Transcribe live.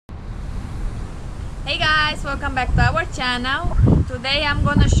Hey guys, welcome back to our channel. Today I'm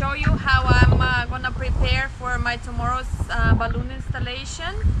gonna show you how I'm gonna prepare for my tomorrow's balloon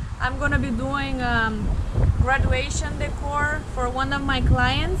installation. I'm gonna be doing graduation decor for one of my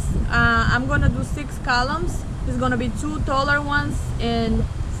clients. I'm gonna do 6 columns. There's gonna be 2 taller ones and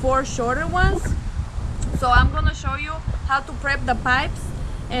 4 shorter ones. So I'm gonna show you how to prep the pipes,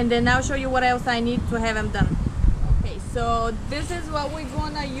 and then I'll show you what else I need to have them done. Okay, so this is what we're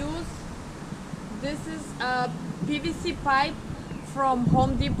gonna use. This is a PVC pipe from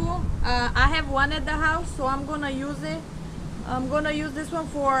Home Depot. I have one at the house, so I'm gonna use it. I'm gonna use this one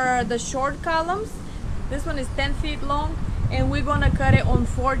for the short columns. This one is 10 feet long, and we're gonna cut it on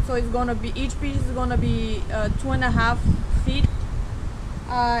 4, so it's gonna be, each piece is gonna be 2.5 feet.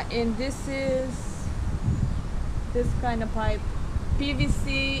 And this is this kind of pipe,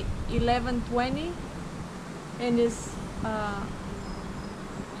 PVC 1120, and it's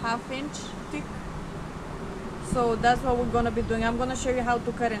 1/2 inch thick. So that's what we're gonna be doing. I'm gonna show you how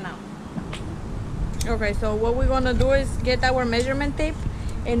to cut it now. Okay, so what we're gonna do is get our measurement tape,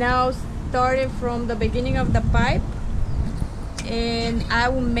 and now start it from the beginning of the pipe, and I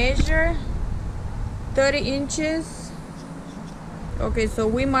will measure 30 inches. Okay, so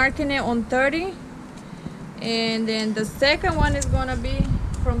we're marking it on 30, and then the second one is gonna be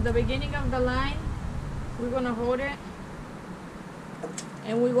from the beginning of the line. We're gonna hold it,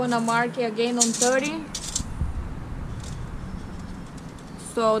 and we're gonna mark it again on 30.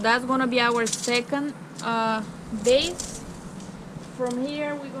 So that's gonna be our second base. From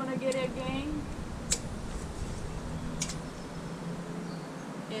here we're gonna get it again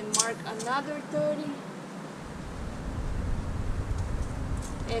and mark another 30,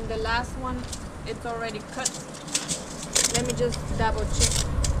 and the last one, it's already cut. Let me just double check.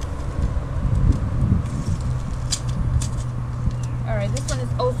 All right, this one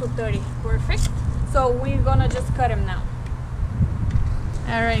is also 30. Perfect. So we're gonna just cut them now.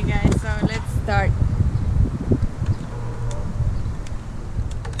 All right guys, so let's start.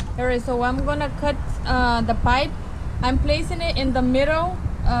 All right, so I'm gonna cut the pipe. I'm placing it in the middle,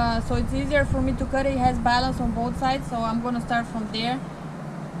 so it's easier for me to cut it. It has balance on both sides, so I'm gonna start from there.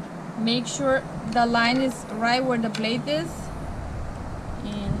 Make sure the line is right where the blade is.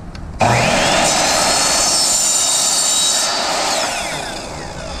 And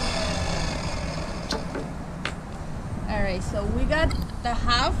alright, so we got the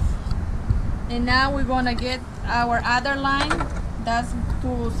half, and now we're gonna get our other line. That's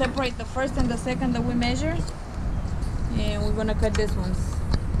to separate the first and the second that we measure, and we're gonna cut this ones.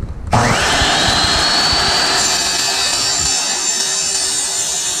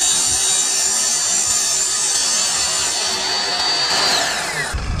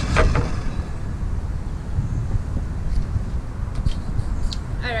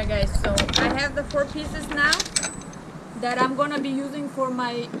 Alright guys, so I have the 4 pieces now that I'm gonna be using for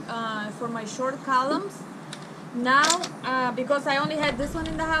my short columns. Now, because I only had this one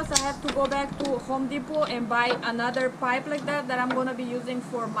in the house, I have to go back to Home Depot and buy another pipe like that I'm gonna be using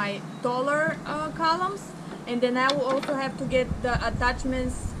for my taller columns. And then I will also have to get the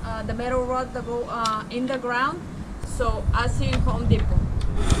attachments, the metal rods that go in the ground. So I'll see you in Home Depot.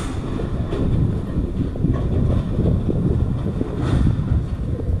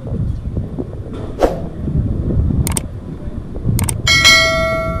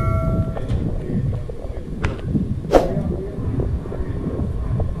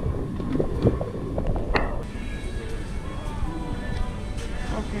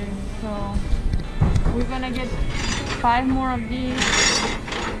 Okay, so we're gonna get 5 more of these.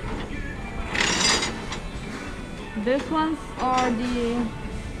 These ones are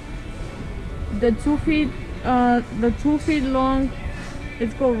the 2 feet long.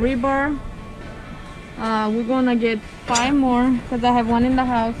 It's called rebar. We're gonna get 5 more because I have one in the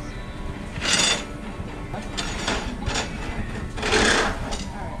house.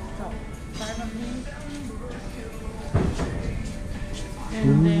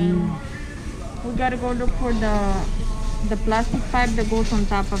 And then we gotta go look for the plastic pipe that goes on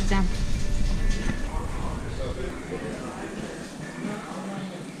top of them.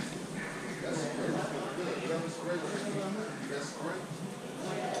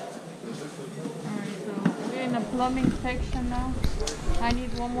 Alright, so we're in the plumbing section now. I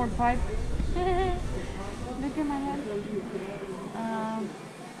need one more pipe. Look at my hand.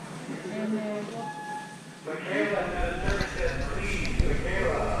 And then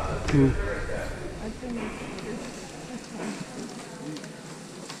I think it's this one.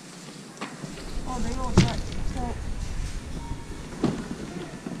 Oh, they all cut. So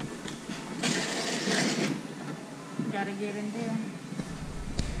gotta get in there.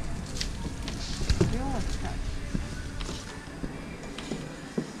 They all touch.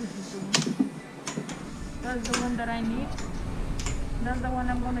 This is the one. That's the one that I need. That's the one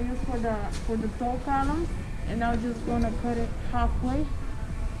I'm gonna use for the tall columns, and I'm just gonna cut it halfway.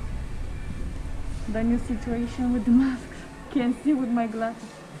 The new situation with the mask. Can't see with my glasses.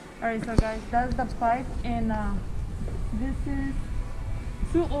 Alright, so guys, that's the pipe, and this is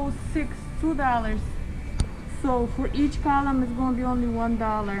 $2. So for each column it's gonna be only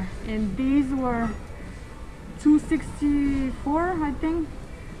 $1, and these were $2.64, I think.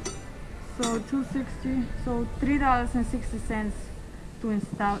 So $2.60, so $3.60 to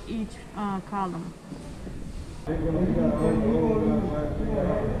install each column.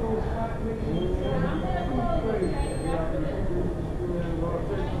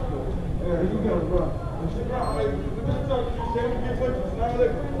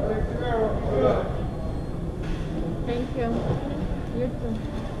 Thank you. You too.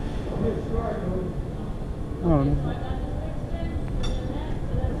 Oh.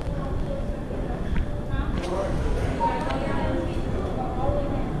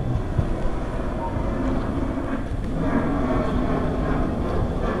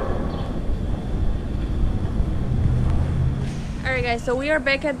 Alright guys, so we are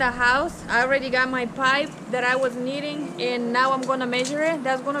back at the house. I already got my pipe that I was needing, and now I'm gonna measure it.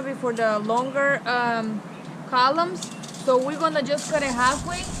 That's gonna be for the longer columns. So we're gonna just cut it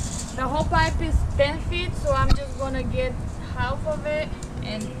halfway. The whole pipe is 10 feet, so I'm just gonna get half of it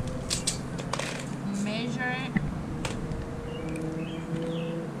and measure it.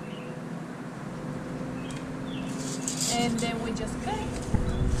 And then we just cut it.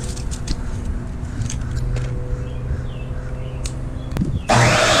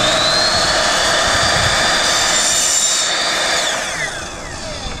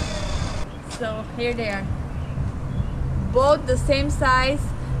 So here they are, both the same size.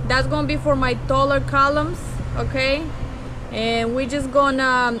 That's gonna be for my taller columns, okay? And we're just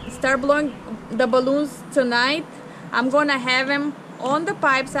gonna start blowing the balloons tonight. I'm gonna have them on the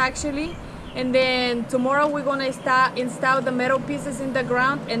pipes actually, and then tomorrow we're gonna install the metal pieces in the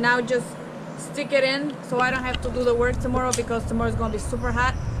ground, and now just stick it in so I don't have to do the work tomorrow, because tomorrow is gonna be super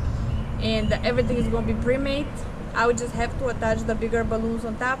hot and everything is gonna be pre-made. I would just have to attach the bigger balloons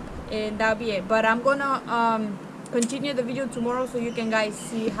on top, and that'll be it. But I'm gonna continue the video tomorrow so you can guys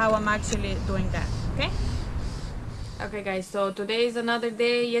see how I'm actually doing that. Okay guys, so today is another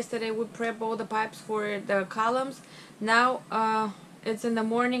day. Yesterday we prepped all the pipes for the columns. Now it's in the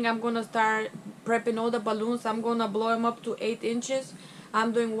morning. I'm gonna start prepping all the balloons. I'm gonna blow them up to 8 inches.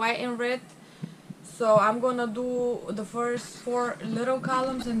 I'm doing white and red. So I'm gonna do the first 4 little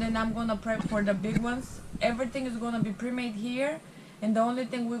columns, and then I'm gonna prep for the big ones. Everything is gonna be pre-made here, and the only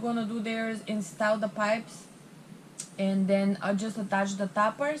thing we're gonna do there is install the pipes, and then I'll just attach the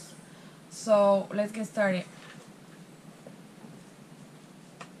toppers. So let's get started.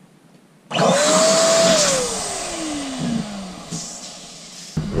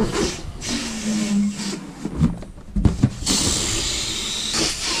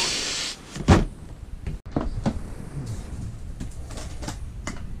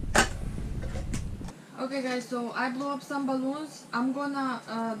 Okay guys, so I blew up some balloons. I'm gonna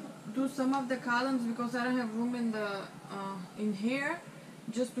do some of the columns because I don't have room in the in here,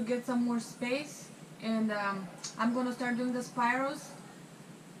 just to get some more space. And I'm gonna start doing the spirals.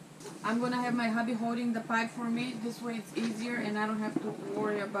 I'm gonna have my hubby holding the pipe for me. This way it's easier and I don't have to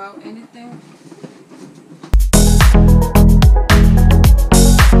worry about anything.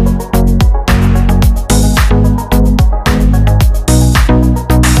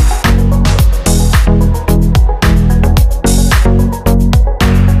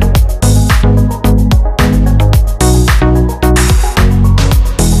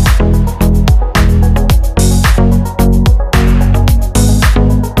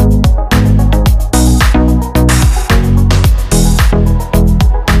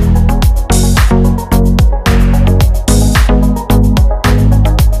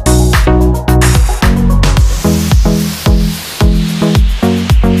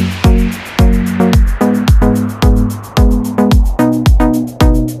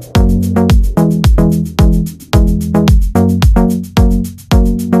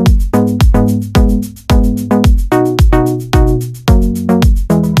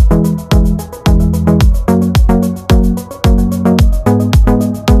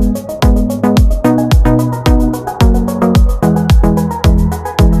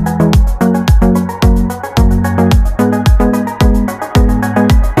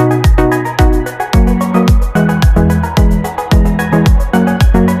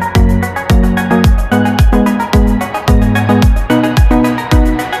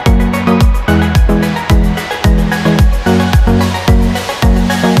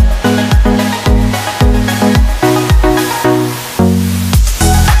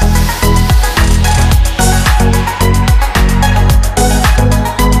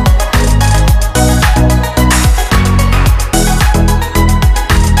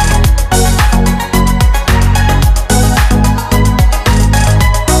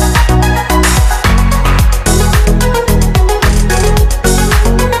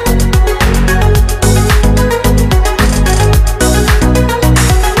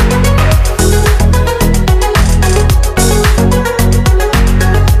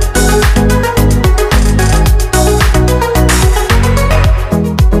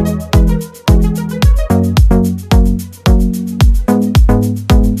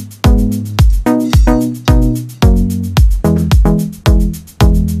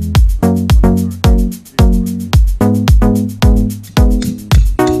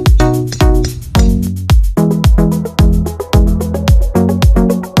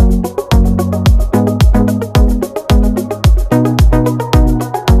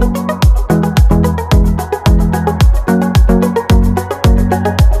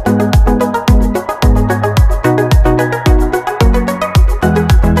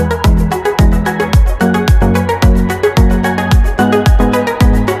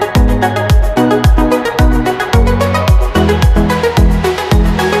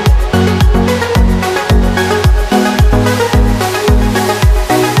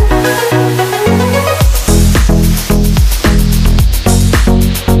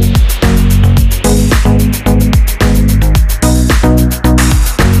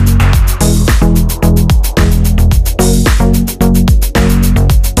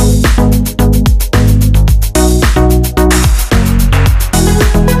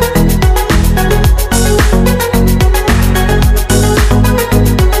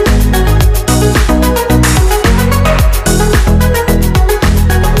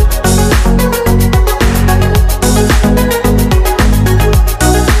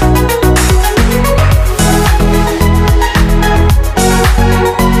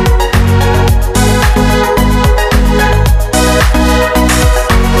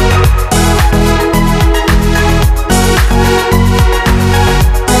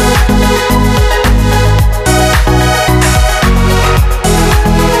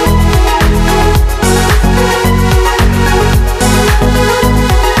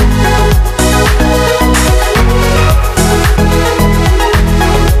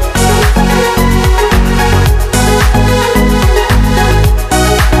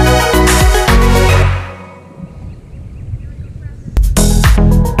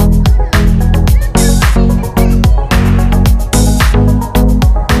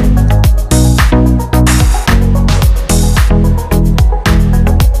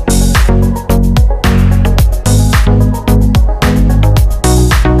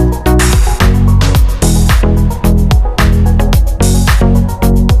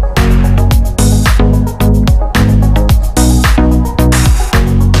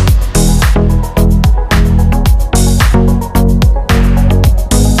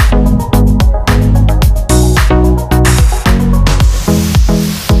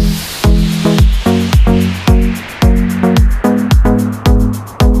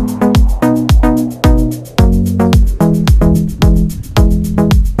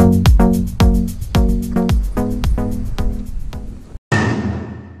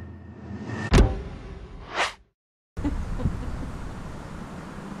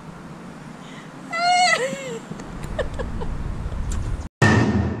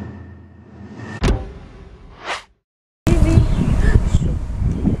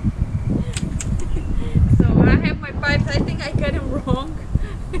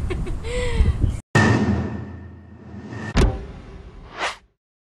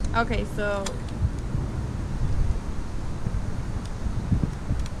 Okay, so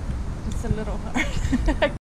it's a little hard.